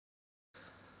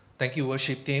Thank you,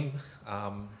 worship team.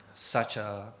 Such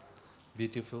a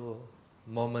beautiful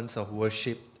moments of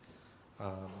worship.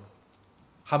 Um,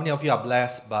 how many of you are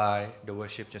blessed by the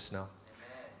worship just now?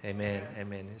 Amen.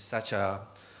 Amen. It's such a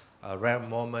rare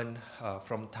moment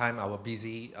from time our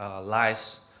busy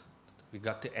lives. We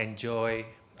got to enjoy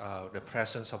the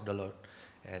presence of the Lord.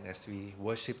 And as we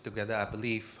worship together, I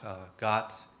believe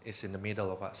God is in the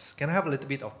middle of us. Can I have a little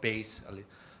bit of bass?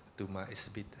 It's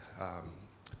a bit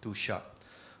too sharp.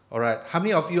 All right. How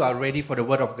many of you are ready for the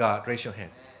word of God? Raise your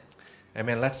hand.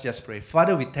 Amen. Let's just pray.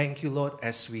 Father, we thank you, Lord,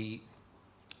 as we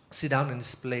sit down in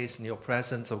this place in your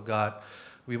presence, oh God.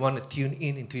 We want to tune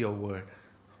in into your word.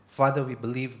 Father, we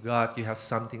believe, God, you have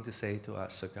something to say to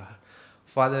us, oh God.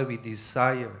 Father, we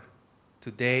desire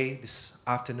today, this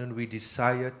afternoon, we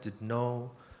desire to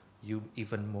know you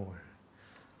even more.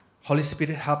 Holy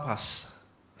Spirit, help us.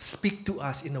 Speak to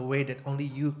us in a way that only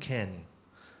you can.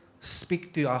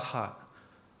 Speak to our heart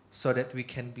so that we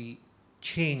can be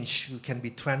changed, we can be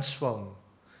transformed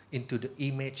into the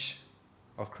image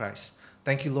of Christ.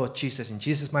 Thank you, Lord Jesus. In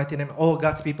Jesus' mighty name, all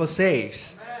God's people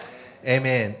says, Amen.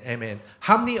 Amen. Amen.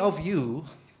 How many of you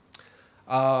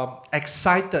are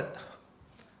excited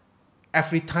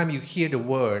every time you hear the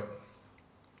word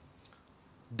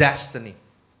destiny,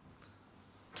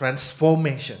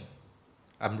 transformation,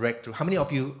 and breakthrough? How many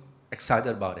of you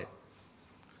excited about it?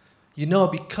 You know,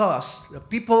 because the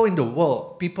people in the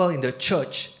world, people in the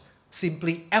church,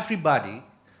 simply everybody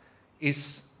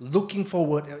is looking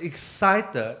forward,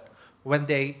 excited when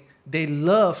they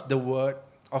love the word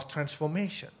of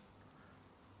transformation.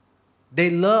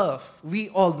 We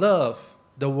all love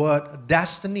the word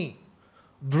destiny,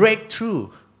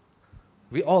 breakthrough.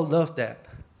 We all love that.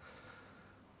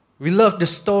 We love the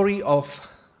story of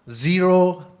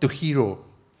zero to hero.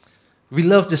 We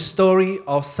love the story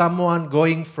of someone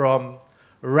going from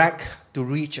wreck to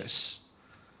riches.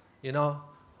 You know,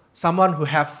 someone who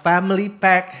have family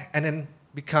pack and then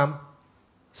become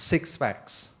six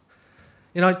packs.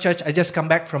 You know, church, I just come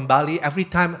back from Bali. Every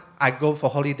time I go for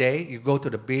holiday, you go to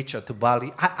the beach or to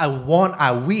Bali,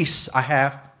 I wish I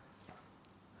have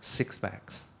six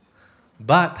packs.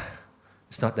 But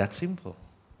it's not that simple.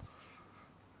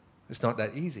 It's not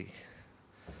that easy.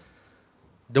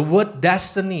 The word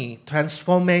destiny,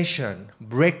 transformation,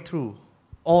 breakthrough,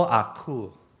 all are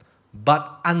cool.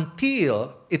 But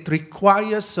until it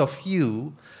requires of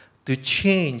you to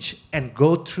change and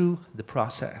go through the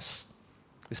process,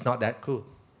 it's not that cool.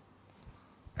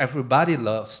 Everybody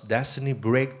loves destiny,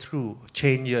 breakthrough,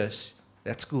 changes.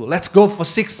 That's cool. Let's go for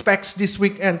six packs this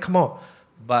weekend, come on.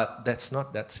 But that's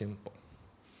not that simple.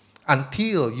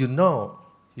 Until you know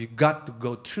you got to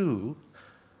go through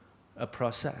a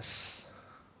process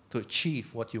to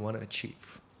achieve what you want to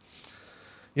achieve.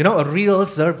 You know, a real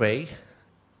survey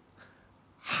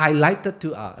highlighted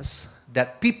to us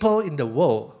that people in the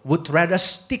world would rather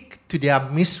stick to their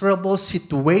miserable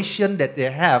situation that they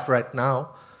have right now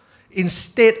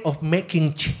instead of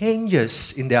making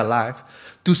changes in their life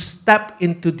to step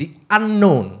into the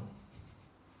unknown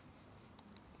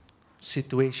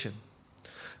situation.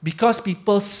 Because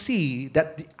people see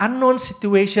that the unknown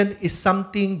situation is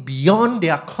something beyond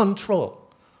their control.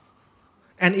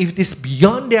 And if it is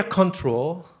beyond their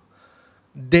control,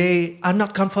 they are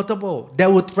not comfortable. They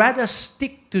would rather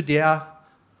stick to their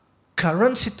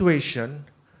current situation,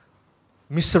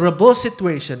 miserable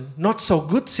situation, not so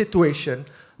good situation,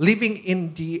 living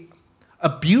in the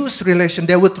abuse relation.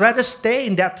 They would rather stay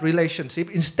in that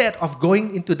relationship instead of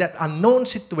going into that unknown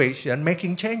situation,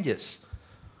 making changes.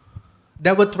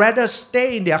 They would rather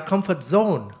stay in their comfort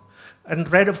zone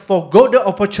and rather forgo the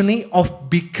opportunity of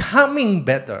becoming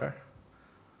better.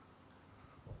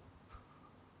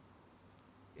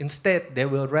 Instead, they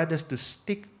will rather to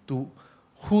stick to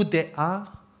who they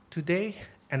are today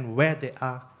and where they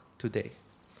are today,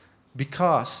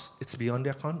 because it's beyond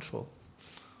their control.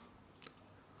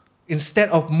 Instead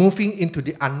of moving into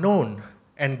the unknown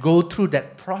and go through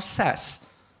that process,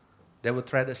 they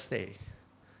would rather stay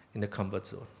in the comfort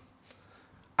zone.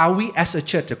 Are we as a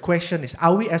church, the question is,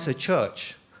 are we as a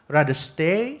church rather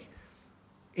stay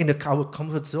in our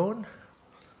comfort zone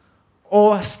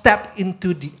or step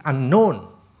into the unknown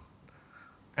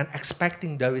and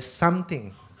expecting there is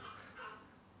something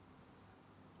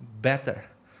better?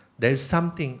 There is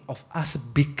something of us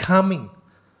becoming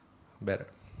better.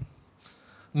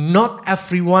 Not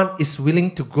everyone is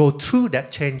willing to go through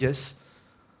that changes,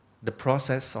 the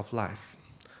process of life.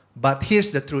 But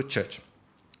here's the truth, church.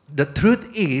 The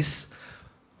truth is,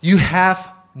 you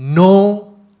have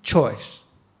no choice.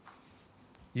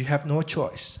 You have no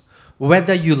choice.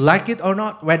 Whether you like it or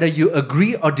not, whether you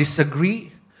agree or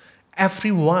disagree,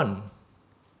 everyone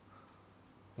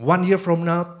 1 year from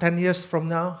now, 10 years from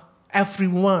now,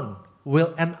 everyone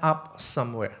will end up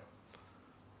somewhere,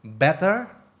 better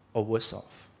or worse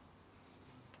off,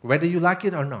 whether you like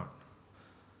it or not.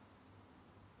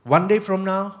 1 day from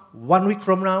now, 1 week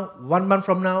from now, 1 month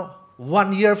from now,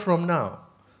 1 year from now,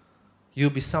 you'll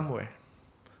be somewhere.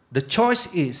 The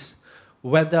choice is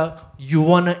whether you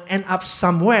want to end up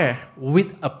somewhere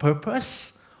with a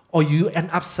purpose or you end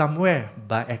up somewhere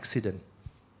by accident.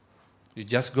 You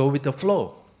just go with the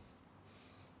flow.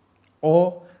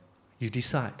 Or you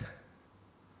decide,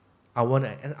 I want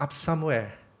to end up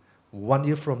somewhere 1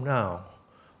 year from now,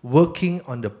 working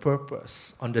on the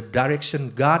purpose, on the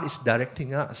direction God is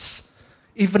directing us.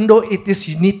 Even though it is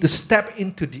you need to step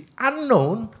into the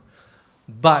unknown,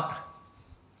 but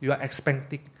you are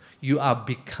expecting, you are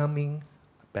becoming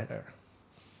better.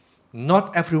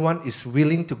 Not everyone is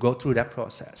willing to go through that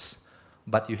process,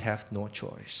 but you have no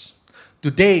choice.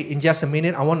 Today, in just a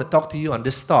minute, I want to talk to you on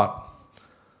this thought.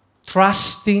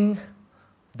 Trusting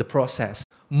the process.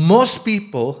 Most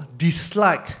people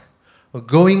dislike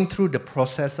going through the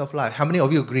process of life. How many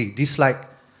of you agree? Dislike,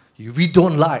 we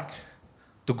don't like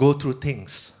to go through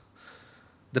things.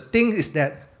 The thing is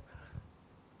that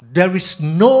there is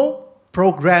no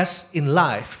progress in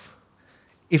life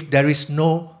if there is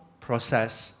no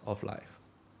process of life.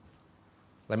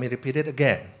 Let me repeat it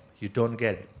again. You don't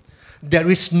get it. There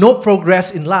is no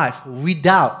progress in life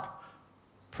without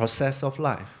process of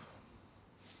life.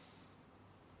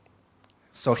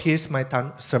 So here's my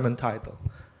sermon title.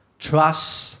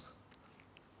 Trust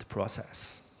the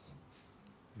process.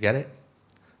 Get it?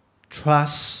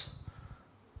 Trust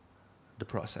the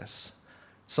process.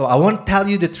 So I want to tell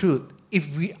you the truth.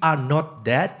 If we are not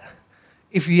dead,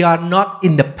 if we are not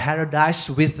in the paradise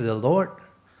with the Lord,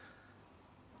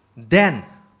 then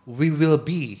we will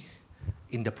be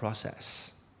in the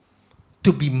process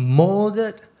to be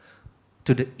molded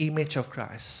to the image of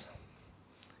Christ.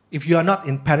 If you are not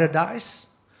in paradise,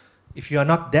 if you are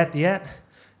not dead yet,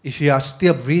 if you are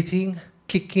still breathing,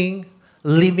 kicking,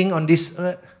 living on this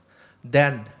earth,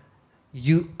 then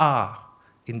you are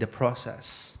in the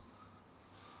process.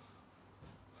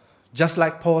 Just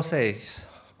like Paul says,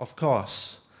 of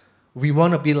course, we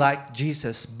want to be like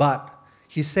Jesus, but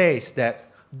he says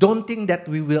that don't think that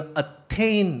we will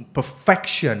attain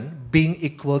perfection being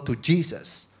equal to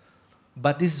Jesus.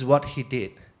 But this is what he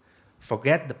did.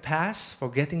 Forgetting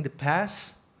the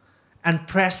past, and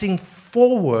pressing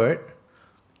forward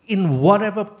in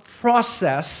whatever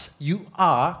process you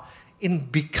are in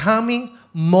becoming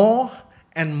more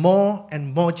and more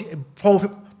and more,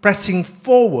 pressing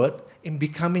forward in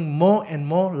becoming more and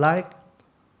more like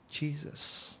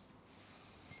Jesus.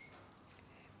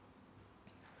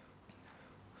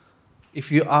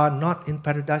 If you are not in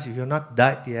paradise, if you're not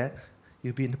died yet,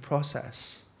 you'll be in the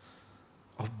process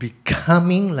of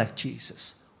becoming like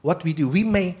Jesus. What we do, we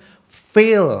may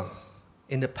fail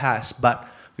in the past, but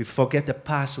we forget the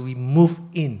past, we move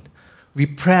in, we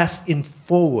press in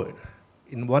forward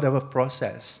in whatever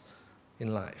process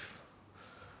in life.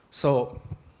 So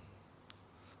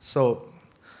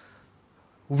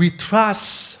we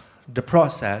trust the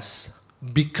process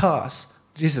because,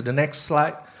 this is the next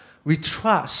slide, we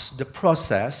trust the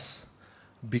process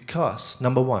because,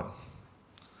 number one,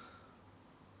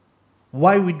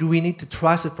 why do we need to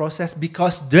trust the process?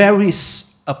 Because there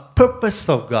is a purpose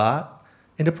of God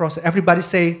in the process. Everybody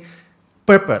say,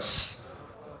 purpose.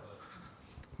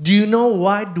 Do you know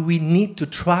why do we need to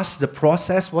trust the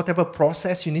process? Whatever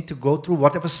process you need to go through,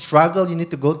 whatever struggle you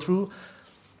need to go through,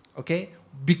 okay?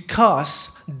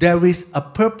 Because there is a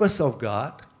purpose of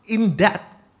God in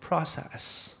that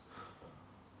process.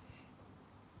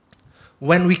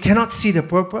 When we cannot see the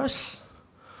purpose,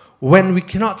 when we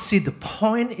cannot see the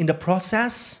point in the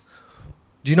process,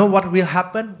 do you know what will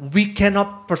happen? We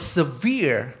cannot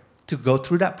persevere to go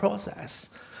through that process.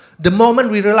 The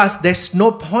moment we realize there's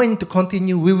no point to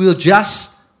continue, we will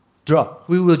just drop.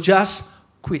 We will just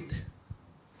quit.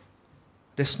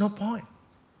 There's no point.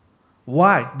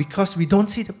 Why? Because we don't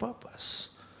see the purpose.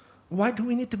 Why do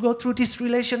we need to go through this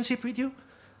relationship with you?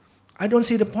 I don't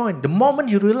see the point. The moment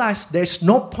you realize there's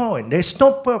no point, there's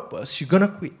no purpose, you're going to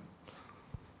quit.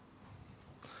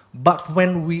 But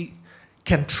when we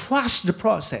can trust the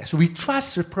process, we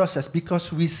trust the process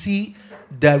because we see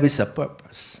there is a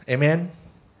purpose. Amen?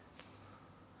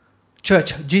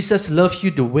 Church, Jesus loves you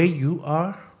the way you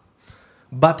are,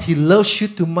 but he loves you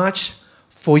too much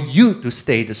for you to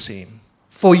stay the same,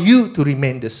 for you to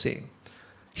remain the same.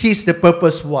 Here's the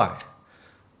purpose why.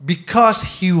 Because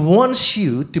he wants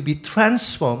you to be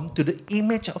transformed to the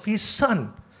image of his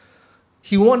Son.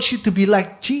 He wants you to be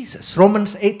like Jesus.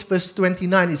 Romans 8 verse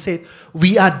 29, he said,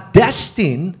 we are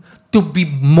destined to be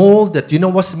molded. You know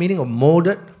what's the meaning of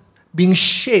molded? Being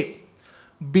shaped,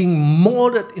 being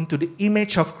molded into the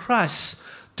image of Christ,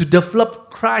 to develop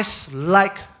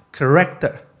Christ-like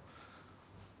character.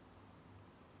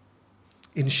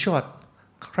 In short,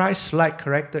 Christ-like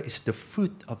character is the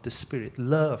fruit of the Spirit: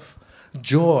 love,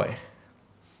 joy,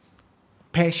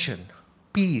 passion,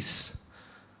 peace,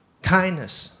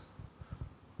 kindness,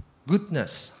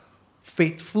 goodness,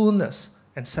 faithfulness,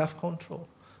 and self-control.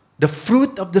 The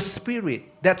fruit of the Spirit,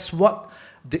 that's what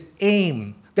the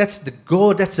aim, that's the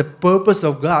goal, that's the purpose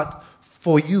of God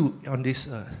for you on this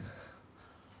earth.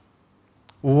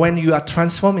 When you are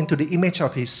transformed into the image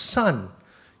of His Son,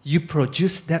 you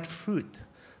produce that fruit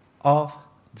of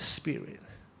the Spirit.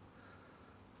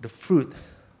 The fruit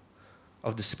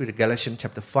of the Spirit. Galatians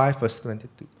chapter 5, verse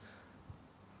 22.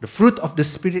 The fruit of the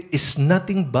Spirit is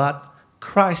nothing but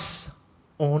Christ's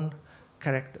own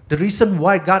character. The reason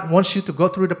why God wants you to go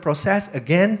through the process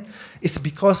again is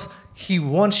because He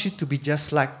wants you to be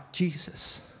just like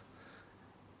Jesus.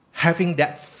 Having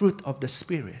that fruit of the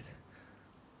Spirit.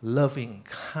 Loving,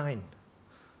 kind,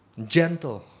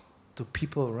 gentle to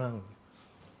people around you.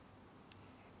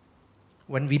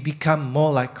 When we become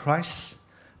more like Christ,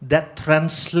 that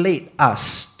translates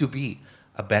us to be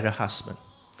a better husband,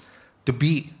 to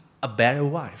be a better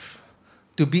wife,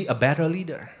 to be a better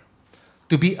leader,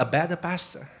 to be a better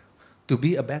pastor, to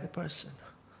be a better person,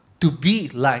 to be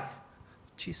like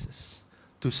Jesus,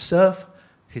 to serve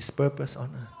His purpose on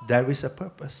earth. There is a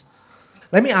purpose.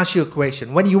 Let me ask you a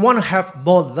question. When you want to have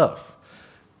more love,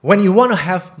 when you want to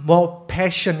have more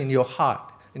passion in your heart,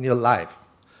 in your life,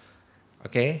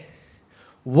 okay,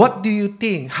 what do you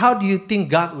think? How do you think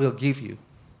God will give you?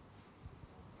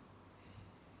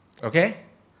 Okay?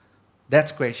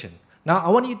 That's the question. Now, I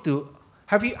want you to,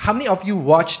 how many of you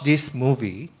watched this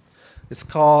movie? It's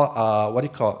called, what do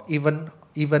you call it?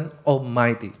 Even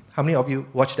Almighty. How many of you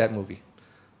watched that movie?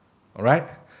 All right?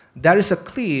 There is a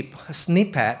clip, a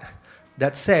snippet,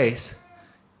 that says,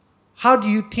 how do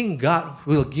you think God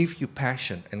will give you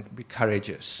passion and be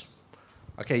courageous?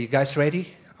 Okay, you guys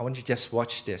ready? I want you to just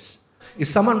watch this. If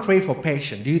someone pray for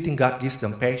passion, do you think God gives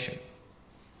them passion?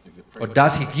 Or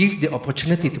does He give the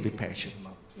opportunity to be patient?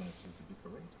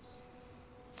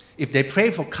 If they pray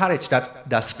for courage,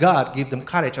 does God give them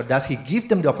courage, or does He give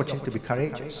them the opportunity to be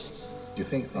courageous? Do you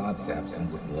think God's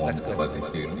absent with warm, fuzzy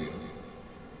feelings?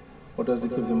 Or does He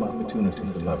give them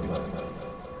opportunities to love each other?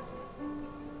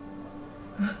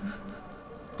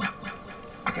 Well,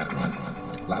 I gotta run.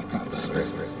 A lot of people are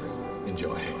stressed.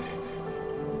 Enjoy.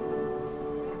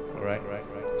 All right.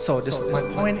 So my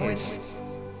point is,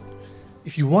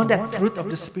 if you want that fruit of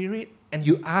the Spirit and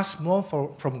you ask more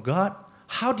from God,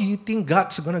 how do you think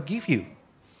God's going to give you?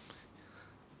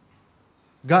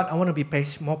 God, I want to be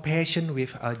more patient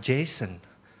with Jason,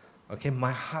 okay,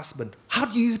 my husband. How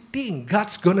do you think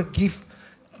God's going to give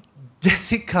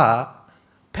Jessica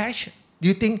passion? Do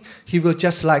you think He will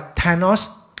just like Thanos,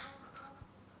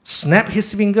 snap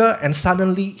his finger and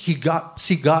suddenly she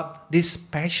got this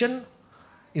passion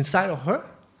inside of her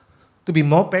to be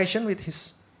more patient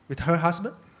with her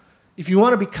husband? If you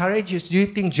want to be courageous, do you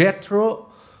think Jethro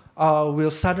will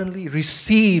suddenly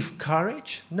receive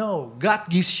courage? No, God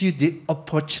gives you the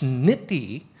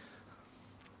opportunity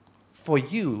for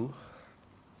you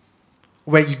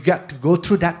where you got to go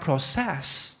through that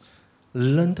process,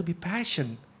 learn to be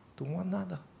patient to one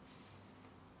another.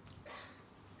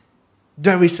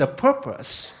 There is a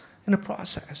purpose in the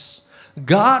process.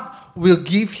 God will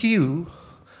place you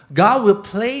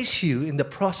in the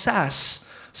process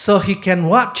so He can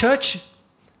what, church?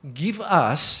 Give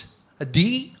us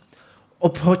the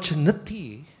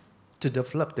opportunity to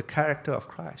develop the character of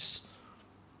Christ.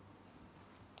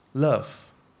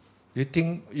 Love. You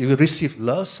think you receive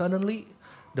love suddenly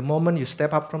the moment you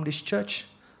step up from this church?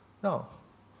 No.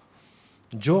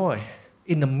 Joy.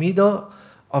 In the middle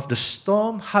of the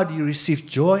storm, how do you receive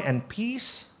joy and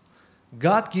peace?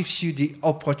 God gives you the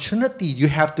opportunity. You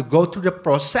have to go through the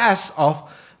process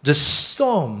of the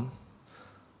storm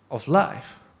of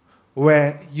life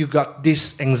where you got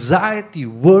this anxiety,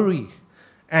 worry,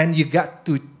 and you got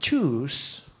to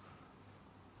choose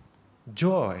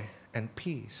joy and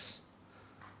peace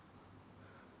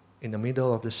in the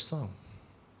middle of the storm.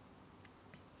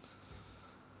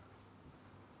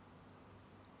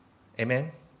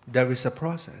 Amen? There is a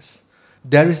process.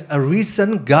 There is a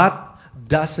reason God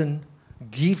doesn't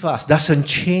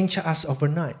change us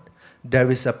overnight. There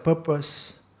is a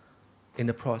purpose in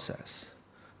the process.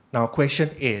 Now, question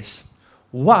is,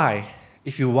 why,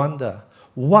 if you wonder,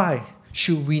 why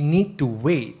should we need to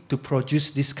wait to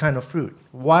produce this kind of fruit?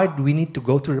 Why do we need to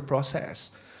go through the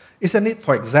process? Isn't it,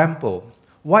 for example,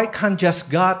 why can't just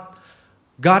God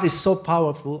God is so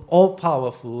powerful, all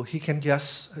powerful, He can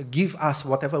just give us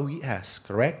whatever we ask,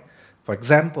 correct? For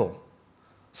example,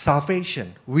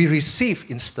 salvation, we receive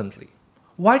instantly.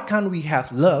 Why can't we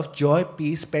have love, joy,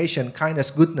 peace, patience, kindness,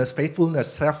 goodness,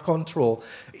 faithfulness, self-control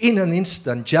in an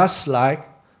instant, just like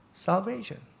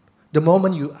salvation? The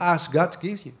moment you ask, God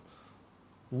gives you.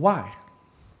 Why?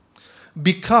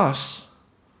 Because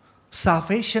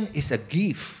salvation is a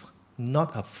gift,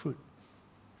 not a fruit.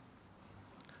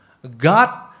 God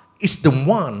is the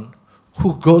one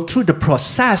who go through the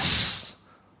process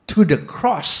to the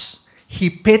cross. He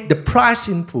paid the price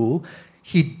in full.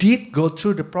 He did go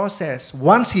through the process.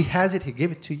 Once He has it, He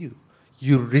gave it to you.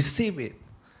 You receive it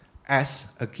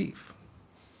as a gift.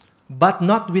 But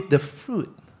not with the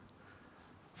fruit.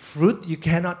 Fruit, you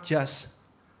cannot just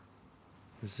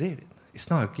receive it. It's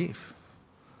not a gift.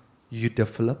 You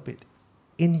develop it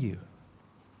in you.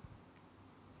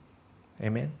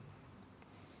 Amen?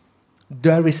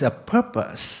 There is a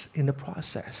purpose in the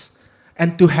process.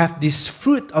 And to have this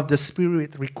fruit of the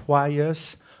Spirit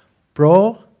requires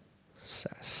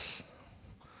process.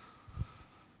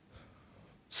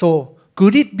 So,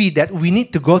 could it be that we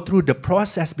need to go through the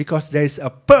process because there is a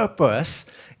purpose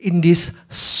in this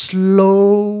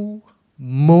slow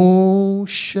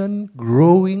motion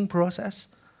growing process?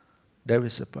 There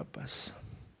is a purpose.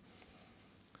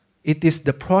 It is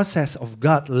the process of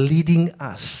God leading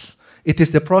us. It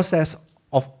is the process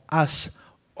of us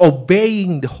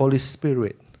obeying the Holy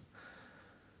Spirit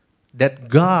that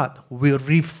God will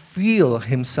reveal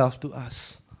Himself to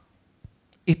us.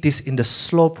 It is in the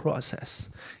slow process.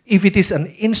 If it is an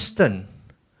instant,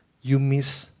 you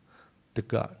miss the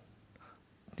God.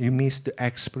 You miss the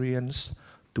experience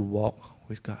to walk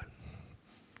with God.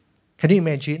 Can you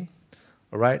imagine?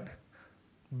 All right?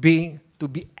 To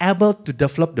be able to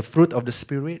develop the fruit of the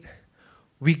Spirit,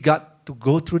 we got to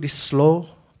go through this slow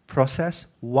process.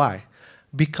 Why?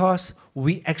 Because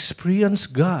we experience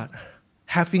God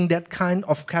having that kind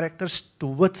of characters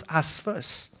towards us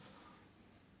first.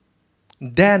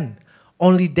 Then,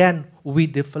 only then, we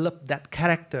develop that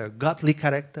character, godly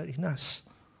character in us.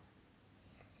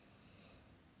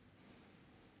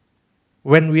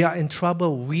 When we are in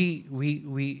trouble, we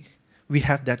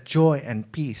have that joy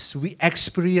and peace. We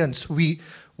experience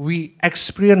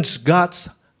God's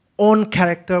own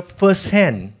character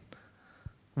firsthand.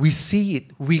 We see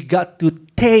it. We got to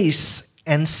taste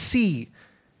and see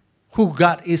who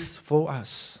God is for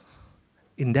us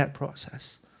in that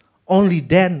process. Only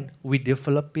then we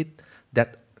develop it,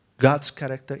 that God's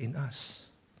character in us.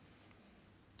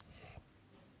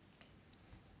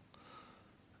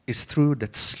 It's through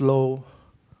that slow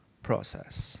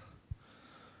process.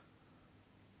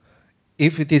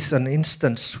 If it is an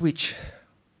instant switch,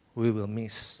 we will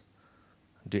miss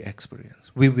the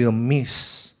experience. We will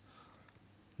miss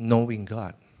knowing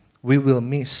God. We will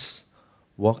miss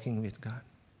walking with God.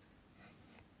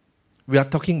 We are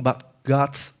talking about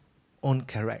God's own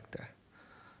character.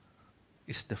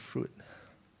 It's the fruit.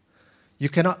 You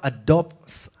cannot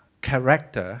adopt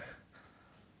character,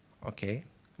 okay?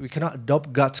 We cannot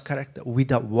adopt God's character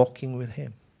without walking with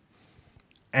Him.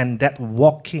 And that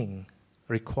walking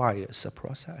requires a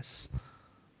process.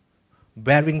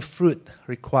 Bearing fruit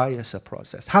requires a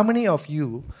process. How many of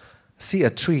you see a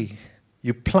tree,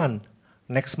 you plant,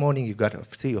 next morning you got to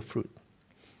see your fruit?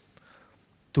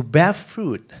 To bear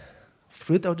fruit,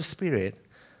 fruit of the Spirit,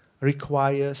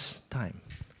 requires time.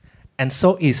 And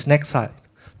so is, next slide,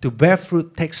 to bear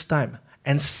fruit takes time.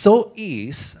 And so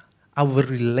is our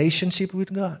relationship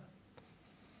with God.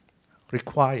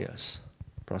 Requires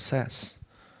process,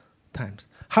 times.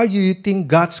 How do you think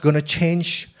God's going to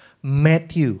change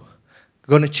Matthew?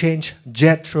 Going to change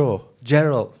Jethro,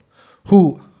 Gerald,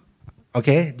 who,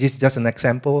 okay, this is just an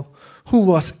example, who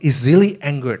was easily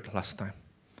angered last time.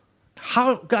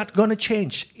 How God going to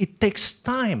change? It takes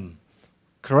time,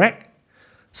 correct?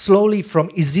 Slowly from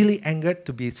easily angered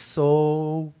to be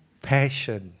so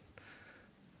patient,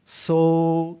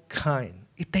 so kind.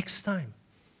 It takes time.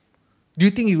 Do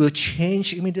you think you will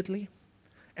change immediately?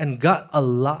 And God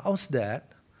allows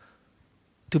that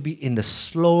to be in the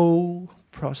slow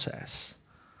process.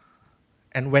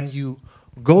 And when you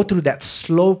go through that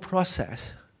slow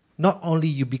process, not only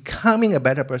you becoming a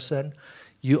better person,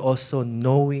 you also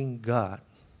knowing God.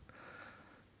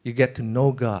 You get to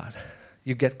know God.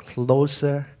 You get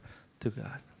closer to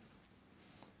God.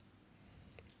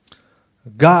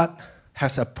 God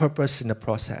has a purpose in the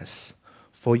process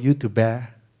for you to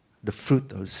bear the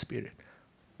fruit of the Spirit.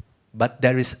 But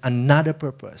there is another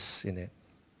purpose in it,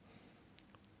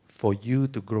 for you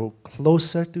to grow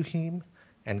closer to Him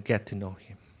and get to know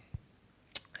Him.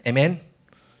 Amen?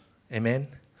 Amen?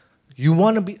 You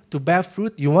want to bear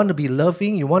fruit, you want to be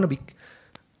loving, you want to be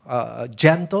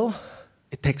gentle,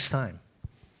 it takes time.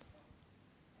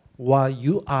 While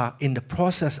you are in the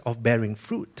process of bearing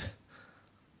fruit,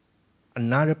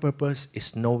 another purpose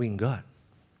is knowing God.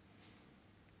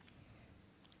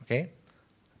 Okay?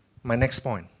 My next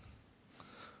point.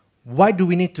 Why do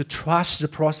we need to trust the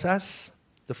process?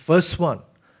 The first one,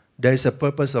 there is a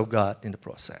purpose of God in the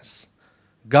process.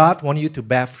 God wants you to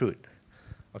bear fruit,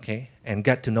 okay, and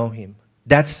get to know Him.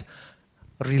 That's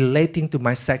relating to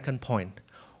my second point.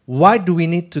 Why do we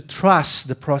need to trust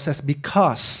the process?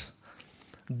 Because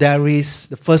there is,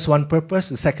 the first one, purpose.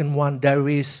 The second one, there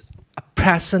is a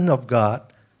presence of God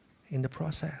in the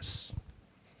process.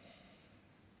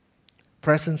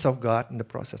 Presence of God in the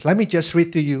process. Let me just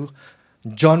read to you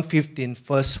John 15,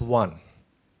 verse 1.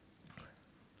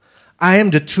 I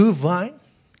am the true vine.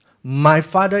 My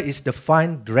Father is the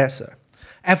vine dresser.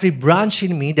 Every branch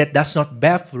in me that does not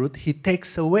bear fruit, He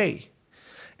takes away.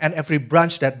 And every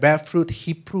branch that bears fruit,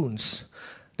 He prunes,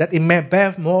 that it may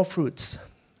bear more fruits.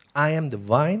 I am the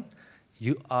vine,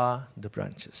 you are the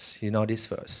branches. You know this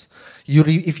verse.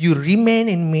 If you remain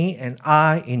in me and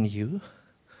I in you,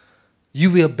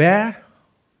 you will bear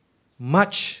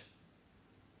much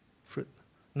fruit.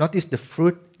 Notice the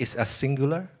fruit is a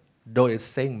singular, though it's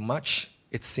saying much,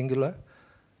 it's singular.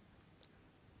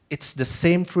 It's the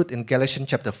same fruit in Galatians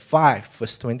chapter 5,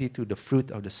 verse 22, the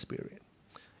fruit of the Spirit.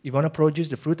 You want to produce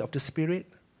the fruit of the Spirit?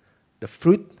 The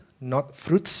fruit, not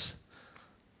fruits,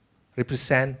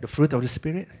 represent the fruit of the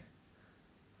Spirit.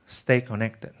 Stay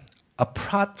connected.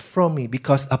 Apart from me,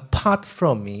 because apart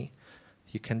from me,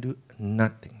 you can do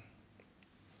nothing.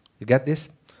 You get this?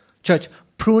 Church,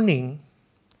 pruning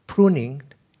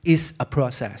is a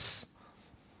process.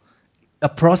 A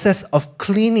process of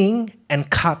cleaning and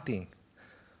cutting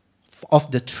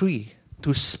of the tree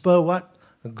to spur what?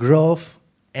 Growth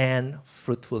and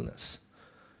fruitfulness.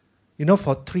 You know,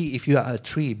 for tree, if you are a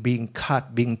tree being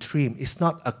cut, being trimmed, it's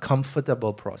not a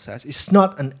comfortable process. It's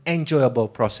not an enjoyable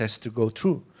process to go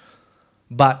through.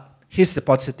 But here's the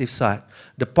positive side.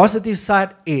 The positive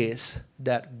side is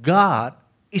that God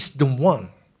is the one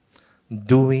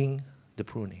doing the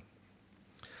pruning.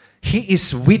 He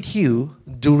is with you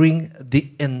during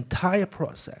the entire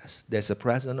process. There's a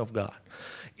presence of God.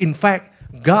 In fact,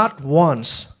 God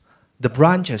wants the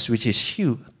branches, which is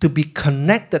you, to be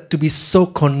connected, to be so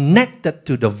connected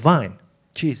to the vine,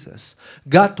 Jesus.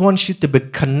 God wants you to be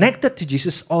connected to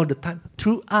Jesus all the time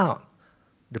throughout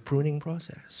the pruning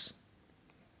process.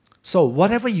 So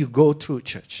whatever you go through,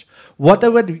 church,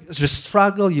 whatever the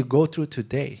struggle you go through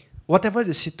today, whatever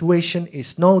the situation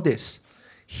is, know this: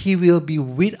 He will be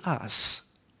with us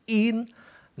in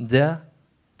the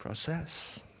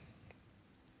process.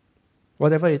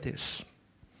 Whatever it is.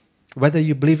 Whether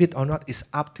you believe it or not is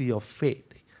up to your faith.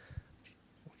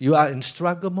 You are in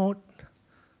struggle mode,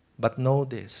 but know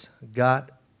this: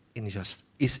 God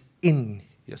is in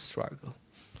your struggle.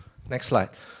 Next slide.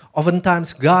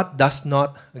 Oftentimes, God does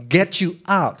not get you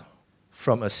out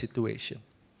from a situation.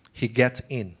 He gets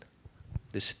in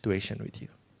the situation with you.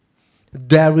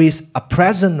 There is a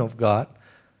presence of God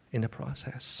in the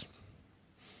process.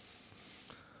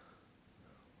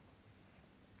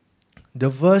 The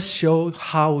verse shows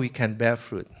how we can bear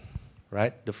fruit,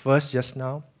 right? The verse just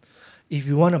now. If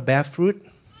you want to bear fruit,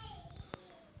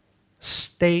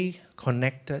 stay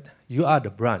connected. You are the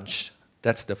branch.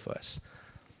 That's the first.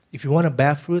 If you want to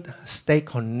bear fruit, stay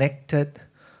connected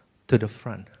to the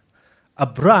front. A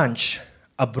branch,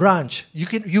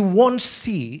 you won't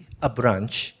see a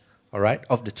branch, all right,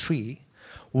 of the tree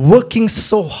working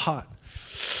so hard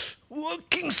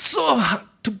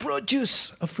to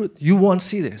produce a fruit. You won't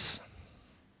see this.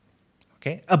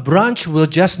 Okay? A branch will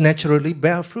just naturally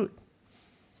bear fruit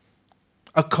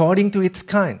according to its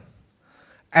kind.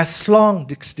 This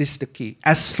is the key.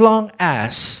 As long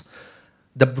as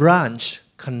the branch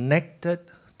connected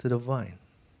to the vine,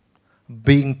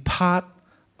 being part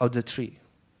of the tree.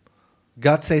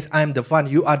 God says, I am the vine,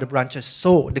 you are the branches.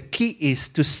 So the key is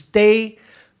to stay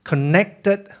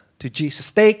connected to Jesus.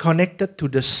 Stay connected to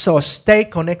the source. Stay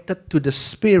connected to the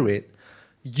Spirit.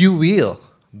 You will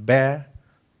bear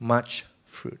much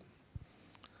fruit.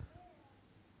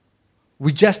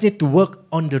 We just need to work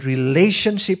on the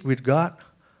relationship with God.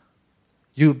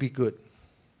 You'll be good.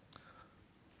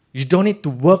 You don't need to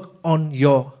work on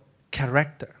your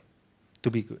character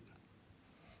to be good.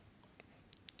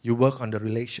 You work on the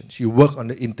relations. You work on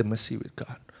the intimacy with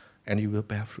God, and you will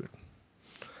bear fruit.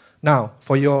 Now,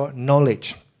 for your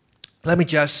knowledge, let me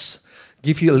just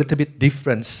give you a little bit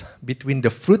difference between the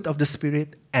fruit of the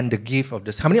Spirit and the gift of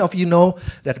the Spirit. How many of you know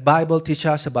that the Bible teaches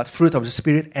us about fruit of the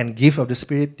Spirit and gift of the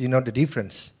Spirit? Do you know the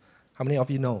difference? How many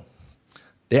of you know?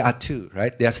 There are two,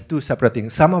 right? There's two separate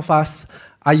things. Some of us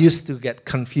are used to get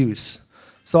confused.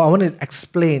 So I want to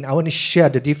explain, I want to share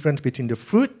the difference between the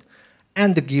fruit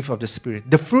and the gift of the Spirit.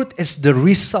 The fruit is the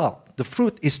result. The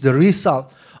fruit is the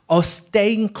result of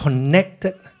staying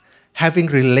connected, having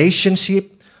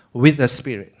relationship with the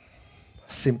Spirit.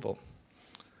 Simple.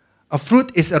 A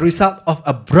fruit is a result of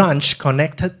a branch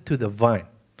connected to the vine.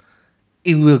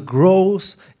 It will grow,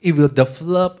 it will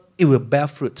develop, it will bear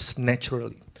fruits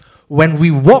naturally. When we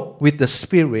walk with the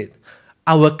Spirit,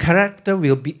 our character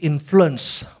will be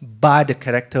influenced by the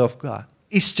character of God.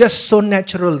 It's just so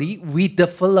naturally we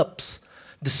develop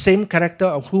the same character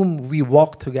of whom we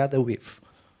walk together with.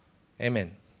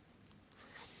 Amen.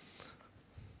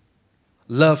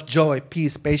 Love, joy,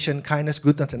 peace, patience, kindness,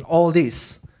 goodness, and all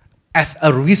this as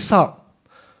a result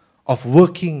of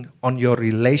working on your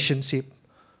relationship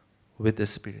with the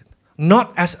Spirit.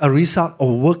 Not as a result of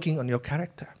working on your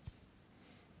character.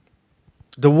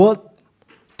 The world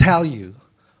tell you,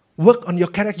 work on your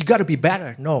character, you got to be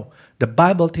better. No, the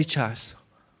Bible teaches us,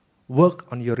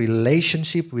 work on your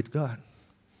relationship with God.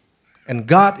 And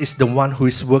God is the one who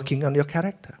is working on your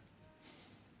character.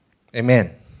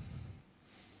 Amen.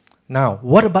 Now,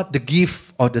 what about the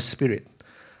gift of the Spirit?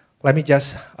 Let me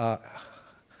just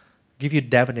give you a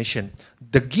definition.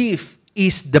 The gift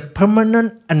is the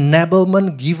permanent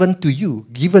enablement given to you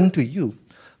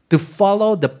to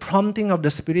follow the prompting of the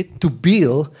Spirit to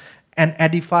build and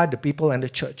edify the people and the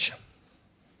church.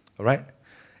 All right?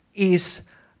 Is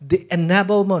the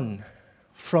enablement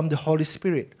from the Holy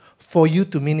Spirit for you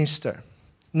to minister.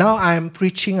 Now I am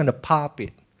preaching on the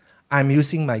pulpit. I'm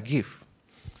using my gift.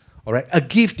 All right? A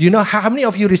gift, do you know how many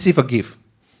of you receive a gift?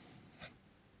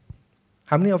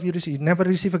 How many of you receive? You never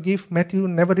receive a gift? Matthew,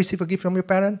 never receive a gift from your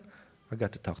parent? I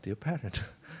got to talk to your parent.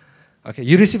 Okay,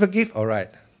 you receive a gift? All right,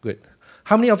 good.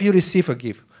 How many of you receive a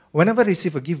gift? Whenever we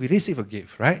receive a gift, we receive a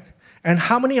gift, right? And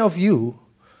how many of you,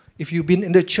 if you've been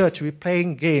in the church, we're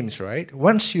playing games, right?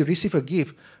 Once you receive a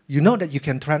gift, you know that you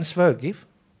can transfer a gift.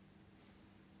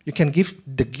 You can give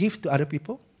the gift to other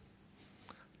people.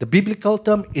 The biblical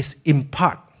term is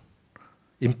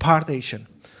impartation.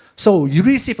 So you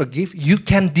receive a gift, you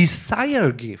can desire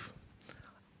a gift.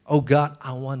 Oh God,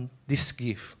 I want this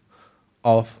gift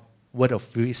of word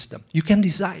of wisdom. You can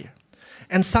desire.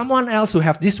 And someone else who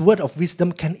have this word of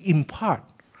wisdom can impart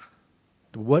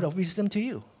the word of wisdom to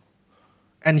you.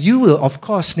 And you will, of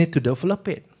course, need to develop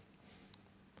it.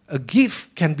 A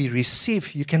gift can be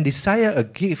received. You can desire a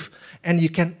gift, and you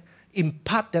can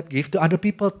impart that gift to other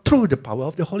people through the power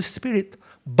of the Holy Spirit.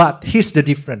 But here's the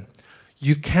difference.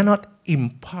 You cannot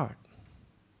impart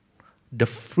the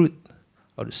fruit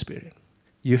of the Spirit.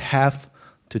 You have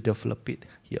to develop it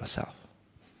yourself.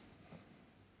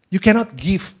 You cannot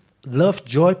give love,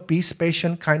 joy, peace,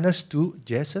 patience, kindness to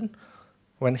Jason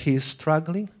when he is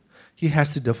struggling. He has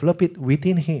to develop it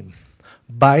within him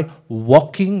by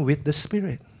walking with the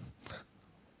Spirit.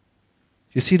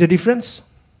 You see the difference?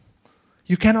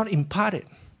 You cannot impart it.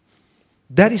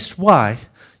 That is why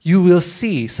you will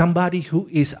see somebody who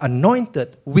is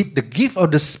anointed with the gift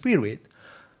of the Spirit,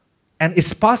 and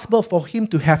it's possible for him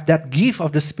to have that gift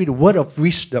of the Spirit, word of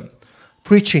wisdom,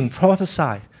 preaching,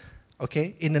 prophesy,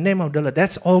 okay, in the name of the Lord.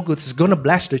 That's all good. It's going to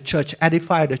bless the church,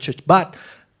 edify the church. But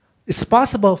it's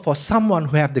possible for someone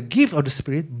who have the gift of the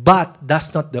Spirit but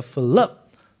does not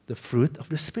develop the fruit of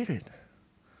the Spirit.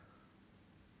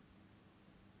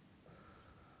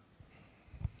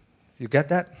 You get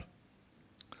that?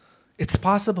 It's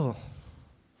possible.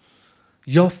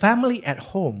 Your family at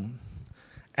home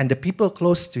and the people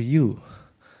close to you,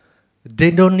 they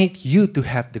don't need you to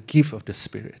have the gift of the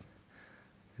Spirit.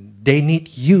 They need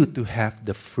you to have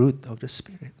the fruit of the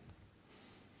Spirit.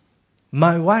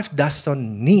 My wife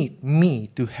doesn't need me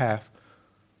to have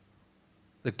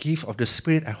the gift of the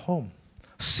Spirit at home,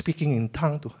 speaking in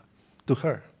tongue to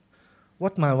her.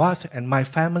 What my wife and my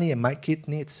family and my kid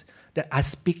needs, that I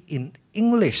speak in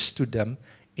English to them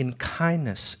in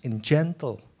kindness, in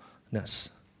gentleness,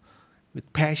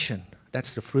 with passion.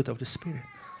 That's the fruit of the Spirit.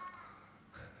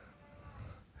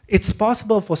 It's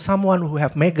possible for someone who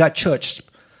have mega church,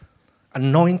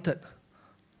 anointed,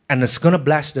 and is going to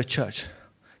bless the church,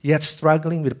 yet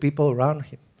struggling with the people around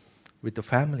him, with the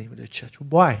family, with the church.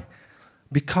 Why?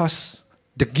 Because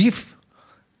the gift,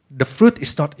 the fruit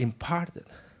is not imparted.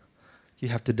 You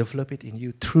have to develop it in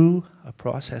you through a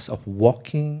process of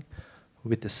walking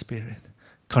with the Spirit,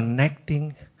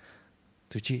 connecting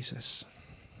to Jesus.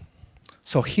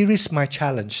 So here is my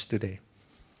challenge today.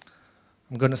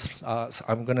 I'm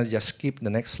gonna just skip the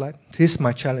next slide. Here's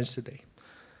my challenge today.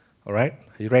 All right,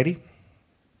 are you ready?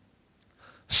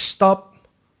 Stop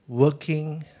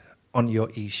working on your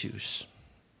issues.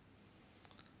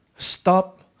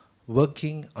 Stop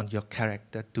working on your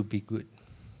character to be good,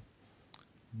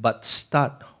 but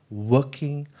start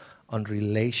working on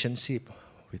relationship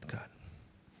with God.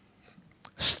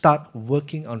 Start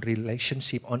working on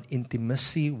relationship, on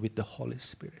intimacy with the Holy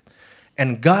Spirit.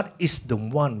 And God is the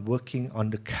one working on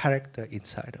the character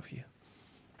inside of you.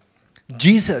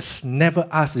 Jesus never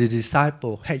asked the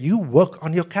disciple, hey, you work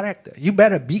on your character. You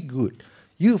better be good.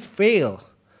 You fail.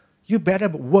 You better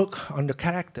work on the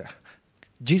character.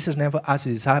 Jesus never asked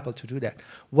the disciple to do that.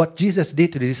 What Jesus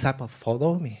did to the disciple,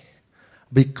 follow me.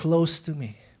 Be close to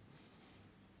me.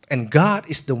 And God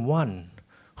is the one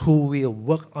who will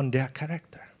work on their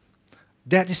character.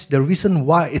 That is the reason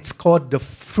why it's called the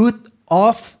fruit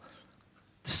of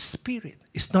the Spirit.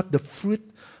 It's not the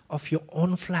fruit of your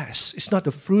own flesh. It's not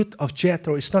the fruit of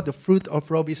Jethro. It's not the fruit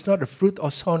of Robbie. It's not the fruit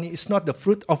of Sonny. It's not the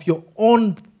fruit of your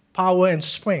own power and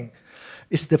strength.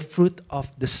 It's the fruit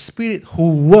of the Spirit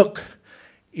who work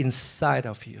inside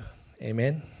of you.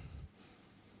 Amen.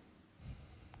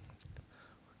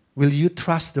 Will you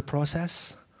trust the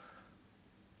process?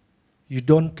 You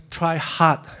don't try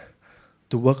hard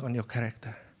to work on your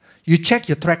character. You check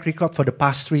your track record for the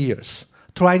past 3 years,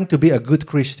 trying to be a good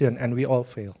Christian, and we all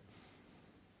fail.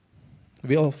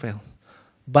 We all fail.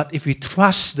 But if we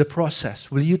trust the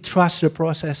process, will you trust the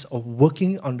process of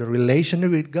working on the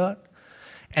relationship with God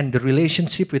and the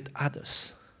relationship with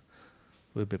others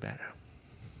will be better?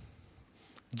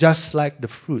 Just like the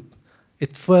fruit.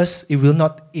 At first, it will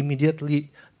not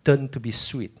immediately turn to be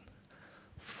sweet.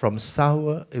 From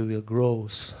sour, it will grow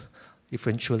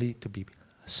eventually to be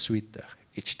sweeter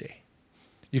each day.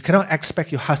 You cannot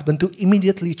expect your husband to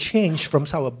immediately change from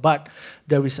sour, but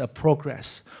there is a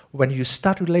progress. When you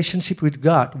start relationship with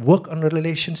God, work on a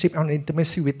relationship and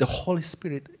intimacy with the Holy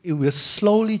Spirit, it will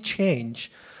slowly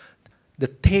change the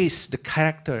taste, the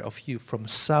character of you from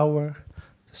sour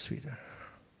to sweeter.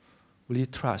 Will you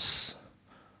trust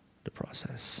the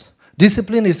process?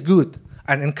 Discipline is good.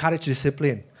 I encourage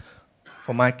discipline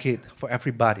for my kid, for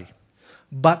everybody,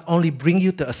 but only bring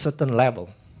you to a certain level.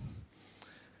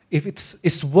 If it's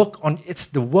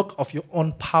the work of your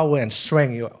own power and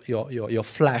strength, your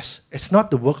flesh. It's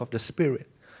not the work of the Spirit.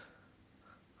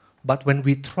 But when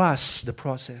we trust the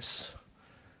process,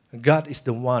 God is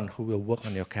the one who will work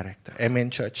on your character.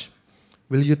 Amen, church?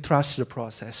 Will you trust the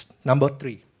process? Number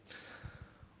 3.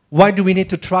 Why do we need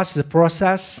to trust the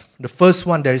process? The first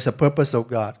one, there is a purpose of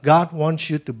God. God wants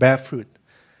you to bear fruit.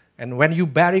 And when you're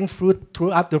bearing fruit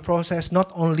throughout the process, not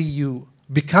only you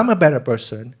become a better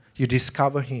person, you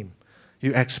discover Him.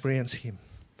 You experience Him.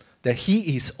 That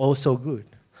He is also good.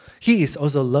 He is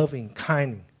also loving,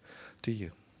 kind to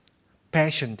you.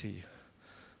 Passion to you.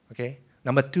 Okay?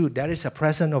 Number 2, there is a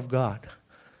presence of God.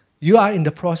 You are in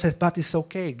the process, but it's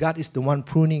okay. God is the one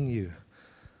pruning you.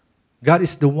 God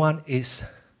is the one is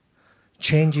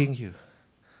changing you.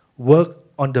 Work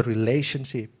on the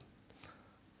relationship.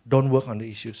 Don't work on the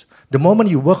issues. The moment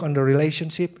you work on the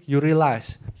relationship, you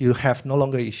realize you have no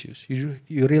longer issues. You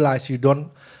realize you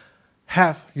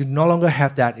no longer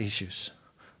have that issues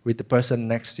with the person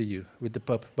next to you, with the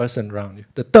person around you.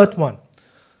 The third one,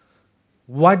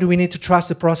 why do we need to trust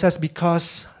the process?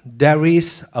 Because there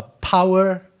is a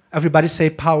power, everybody say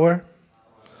power,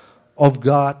 of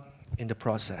God in the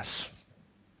process.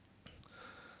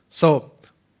 So,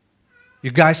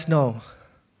 you guys know,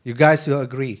 you guys will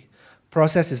agree,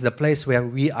 process is the place where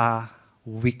we are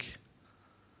weak,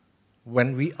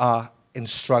 when we are in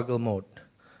struggle mode.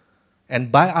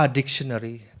 And by our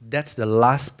dictionary, that's the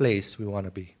last place we want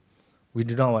to be. We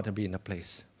do not want to be in a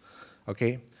place.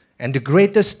 Okay? And the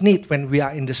greatest need when we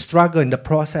are in the struggle, in the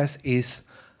process is,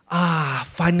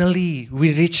 finally,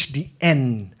 we reach the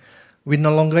end. We're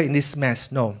no longer in this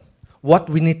mess. No. What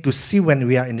we need to see when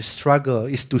we are in the struggle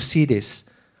is to see this.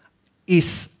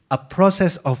 Is a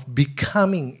process of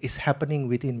becoming is happening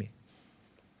within me.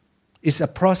 It's a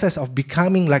process of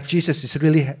becoming like Jesus is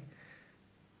really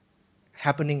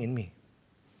happening in me.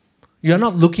 You are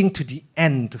not looking to the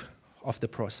end of the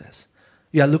process.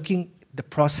 You are looking the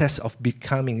process of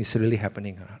becoming is really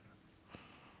happening.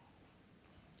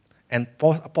 And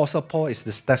Apostle Paul is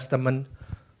the testament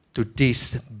to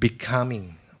this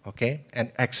becoming, okay,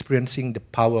 and experiencing the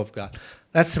power of God.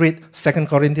 Let's read 2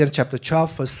 Corinthians chapter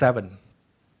 12, verse 7.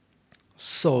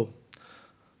 So,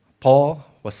 Paul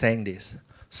was saying this.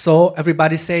 So,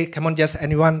 everybody say, come on,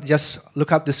 anyone, just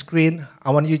look up the screen.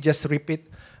 I want you just repeat.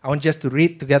 I want just to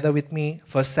read together with me.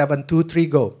 Verse 7, 2, 3,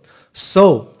 go.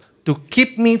 So, to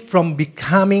keep me from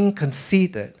becoming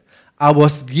conceited, I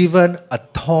was given a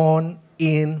thorn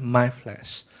in my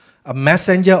flesh, a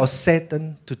messenger of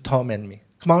Satan to torment me.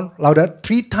 Come on, louder.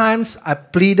 3 times I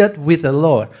pleaded with the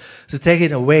Lord to take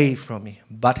it away from me.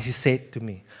 But he said to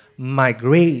me, my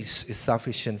grace is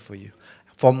sufficient for you.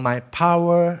 For my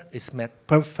power is made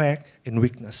perfect in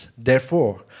weakness.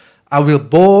 Therefore, I will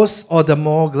boast all the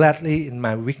more gladly in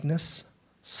my weakness,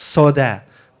 so that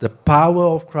the power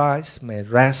of Christ may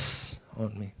rest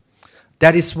on me.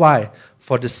 That is why,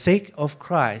 for the sake of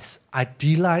Christ, I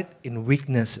delight in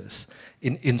weaknesses,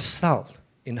 in insult,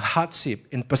 in hardship,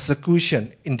 in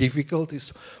persecution, in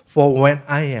difficulties. For when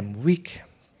I am weak,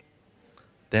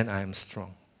 then I am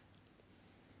strong.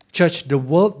 Church, the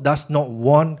world does not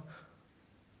want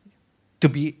to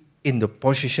be in the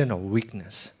position of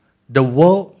weakness. The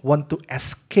world wants to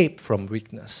escape from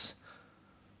weakness.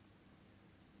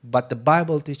 But the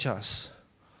Bible teaches us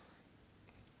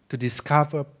to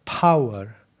discover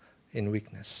power in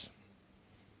weakness.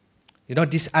 You know,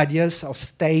 these ideas of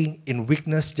staying in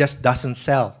weakness just doesn't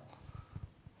sell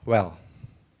well.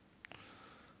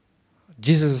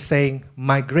 Jesus is saying,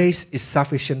 my grace is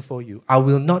sufficient for you. I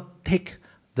will not take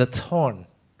the thorn.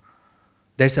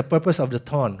 There's a purpose of the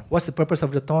thorn. What's the purpose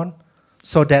of the thorn?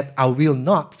 So that I will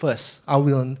not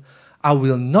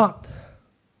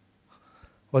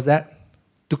what's that?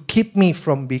 To keep me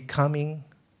from becoming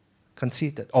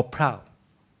conceited or proud.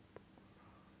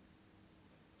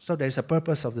 So there's a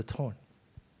purpose of the thorn.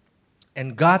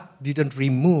 And God didn't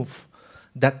remove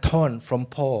that thorn from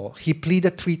Paul. He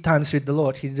pleaded 3 times with the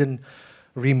Lord. He didn't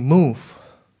remove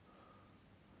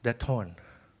that thorn.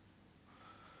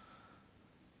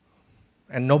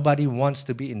 And nobody wants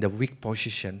to be in the weak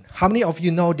position. How many of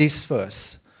you know this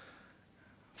verse?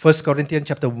 1 Corinthians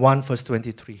chapter 1, verse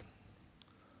 23.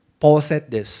 Paul said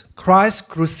this, Christ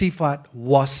crucified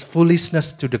was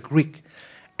foolishness to the Greek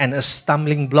and a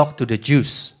stumbling block to the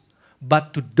Jews.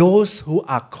 But to those who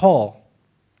are called,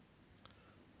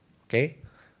 okay,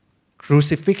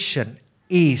 crucifixion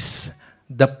is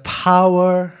the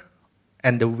power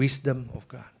and the wisdom of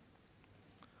God.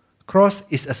 Cross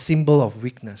is a symbol of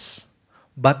weakness.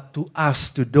 But to us,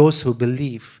 to those who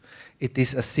believe, it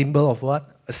is a symbol of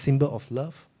what? A symbol of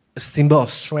love, a symbol of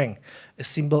strength, a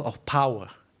symbol of power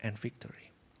and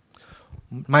victory.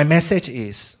 My message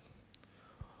is,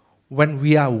 when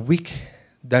we are weak,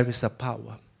 there is a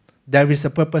power. There is a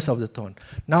purpose of the thorn.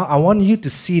 Now, I want you to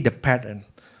see the pattern,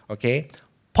 okay?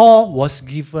 Paul was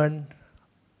given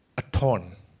a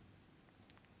thorn.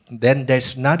 Then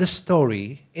there's another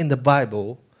story in the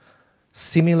Bible,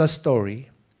 similar story,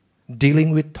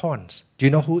 dealing with thorns. Do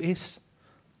you know who is?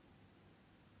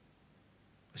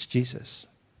 It's Jesus.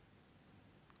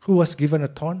 Who was given a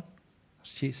thorn?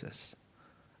 It's Jesus.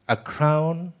 A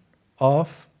crown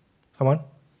of,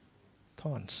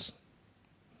 thorns.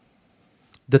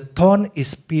 The thorn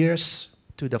is pierced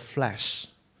to the flesh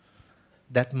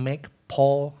that make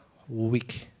Paul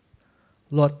weak.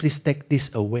 Lord, please take this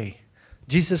away.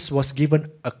 Jesus was given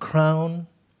a crown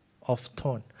of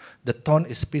thorn. The thorn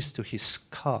is pierced to his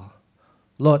skull.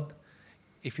 Lord,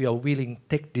 if you are willing,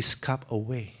 take this cup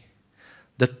away.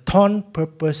 The thorn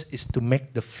purpose is to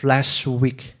make the flesh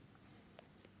weak.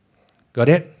 Got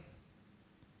it?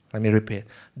 Let me repeat.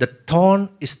 The thorn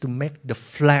is to make the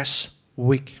flesh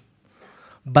weak.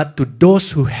 But to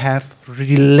those who have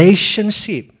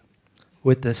relationship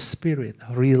with the Spirit,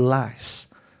 realize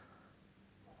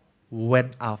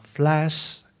when our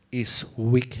flesh is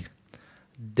weak,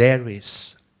 there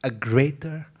is a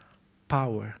greater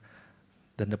power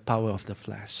than the power of the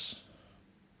flesh.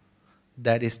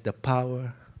 That is the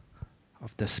power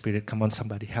of the Spirit. Come on,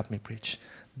 somebody, help me preach.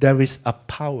 There is a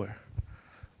power.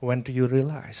 When do you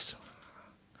realize?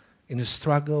 In the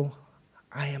struggle,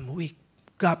 I am weak.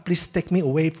 God, please take me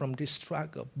away from this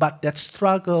struggle. But that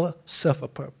struggle serves a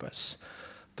purpose.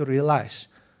 To realize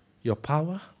your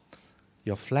power,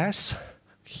 your flesh,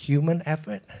 human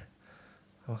effort,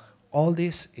 all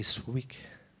this is weak.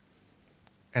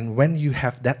 And when you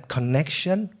have that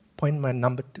connection, my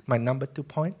number 2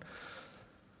 point,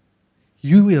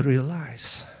 you will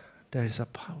realize there is a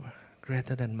power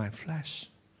greater than my flesh,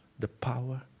 the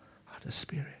power of the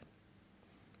Spirit.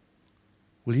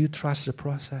 Will you trust the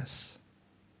process?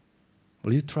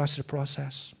 Will you trust the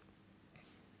process?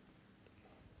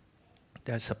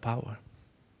 There's a power.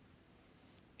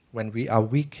 When we are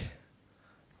weak,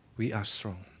 we are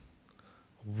strong.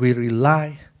 We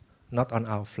rely not on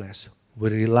our flesh. We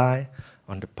rely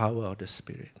on the power of the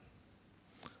Spirit.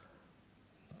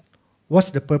 What's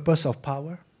the purpose of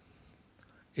power?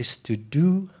 Is to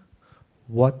do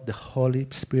what the Holy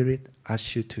Spirit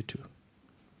asks you to do.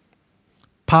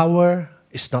 Power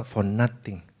is not for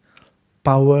nothing.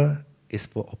 Power is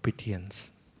for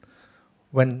obedience.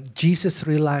 When Jesus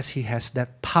realized he has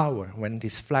that power when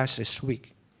his flesh is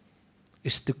weak,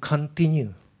 is to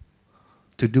continue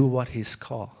to do what He's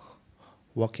called,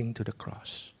 walking to the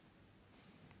cross.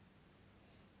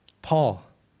 Paul,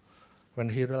 when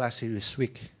he realized he was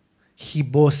weak, he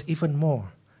boasts even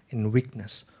more in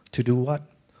weakness. To do what?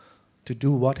 To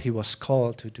do what he was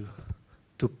called to do,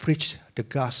 to preach the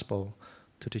gospel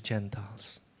to the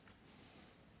Gentiles.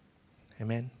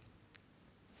 Amen.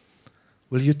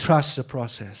 Will you trust the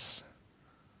process?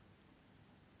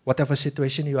 Whatever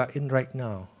situation you are in right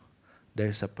now, there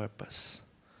is a purpose.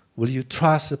 Will you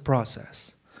trust the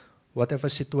process? Whatever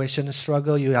situation,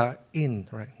 struggle you are in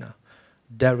right now,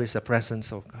 there is a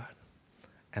presence of God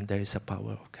and there is a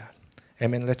power of God.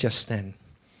 Amen. Let's just stand.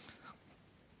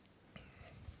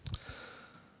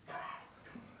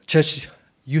 Church,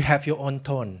 you have your own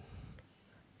thorn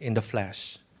in the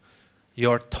flesh.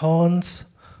 Your thorns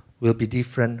will be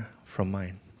different from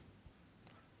mine,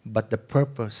 but the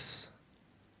purpose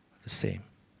the same.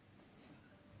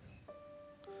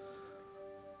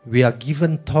 We are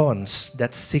given thorns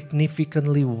that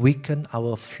significantly weaken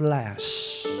our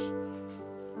flesh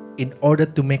in order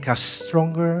to make us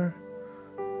stronger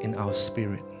in our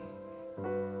spirit.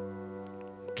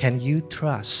 Can you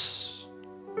trust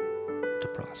the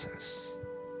process?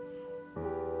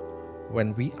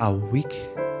 When we are weak,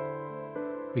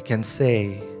 we can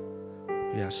say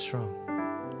we are strong.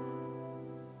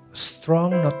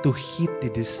 Strong not to hit the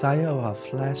desire of our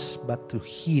flesh, but to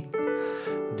hit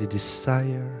the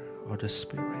desire of the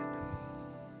Spirit.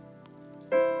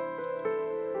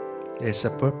 There is a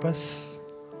purpose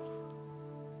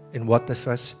in what the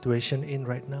situation in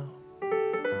right now.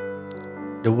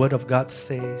 The Word of God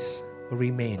says,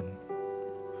 remain.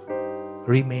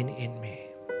 Remain in me.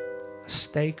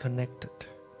 Stay connected.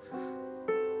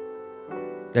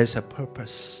 There is a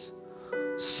purpose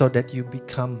so that you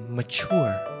become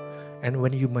mature. And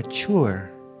when you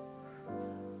mature,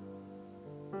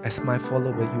 as my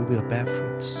follower, you will bear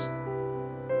fruits.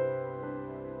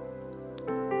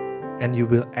 And you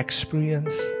will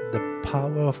experience the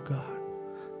power of God.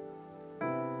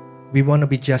 We want to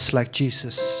be just like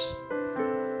Jesus.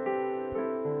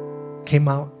 Came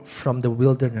out from the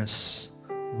wilderness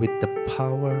with the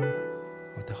power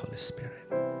of the Holy Spirit.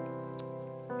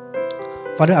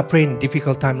 Father, I pray in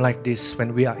difficult time like this,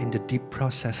 when we are in the deep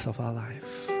process of our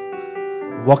life,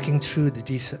 walking through the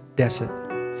desert,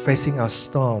 facing our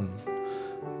storm,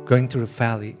 going through the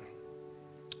valley,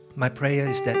 my prayer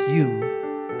is that you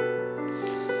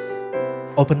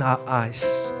open our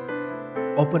eyes,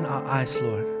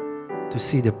 Lord, to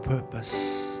see the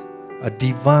purpose, a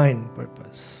divine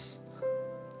purpose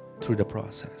through the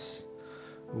process.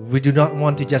 We do not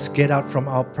want to just get out from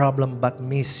our problem but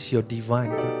miss your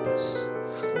divine purpose.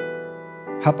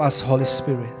 Help us, Holy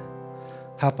Spirit.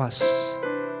 Help us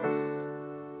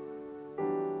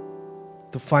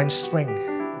to find strength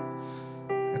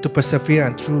and to persevere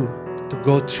and to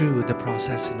go through the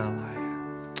process in our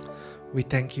life. We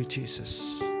thank you,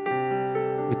 Jesus.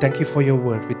 We thank you for your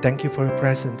word. We thank you for your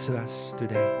presence to us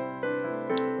today.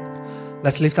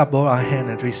 Let's lift up both our hands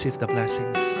and receive the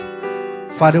blessings.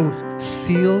 Father,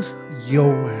 seal your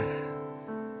word.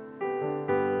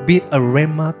 Be it a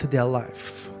rhema to their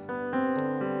life.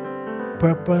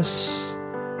 Purpose,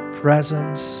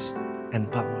 presence,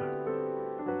 and power.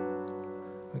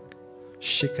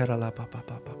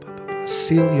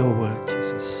 Seal your word,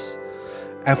 Jesus.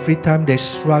 Every time they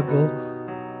struggle,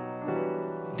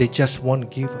 they just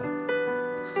won't give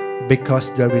up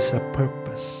because there is a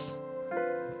purpose.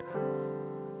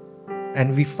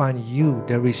 And we find you,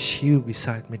 there is you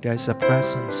beside me. There is a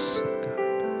presence of God.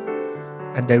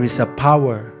 And there is a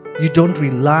power. You don't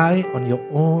rely on your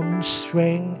own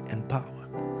strength and power.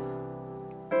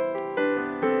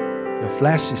 Your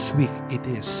flesh is weak, it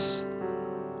is.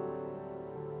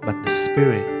 But the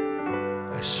Spirit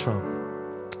is strong.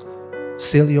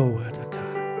 Seal your word, O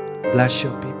God. Bless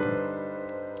your people.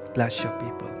 Bless your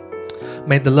people.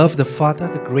 May the love of the Father,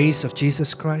 the grace of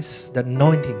Jesus Christ, the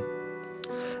anointing,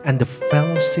 and the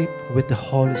fellowship with the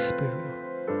Holy Spirit.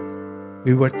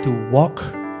 We were to walk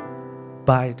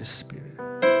by the Spirit.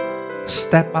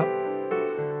 Step up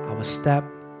our step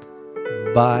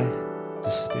by the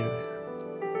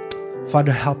Spirit.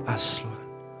 Father, help us,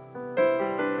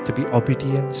 Lord, to be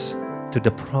obedient to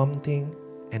the prompting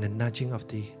and the nudging of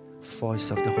the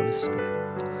voice of the Holy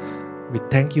Spirit. We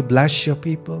thank you. Bless your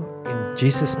people in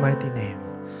Jesus' mighty name.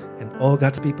 And all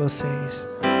God's people says,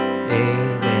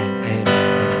 Amen. Amen.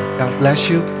 Amen. God bless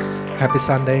you. Happy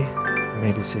Sunday. You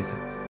may be seated.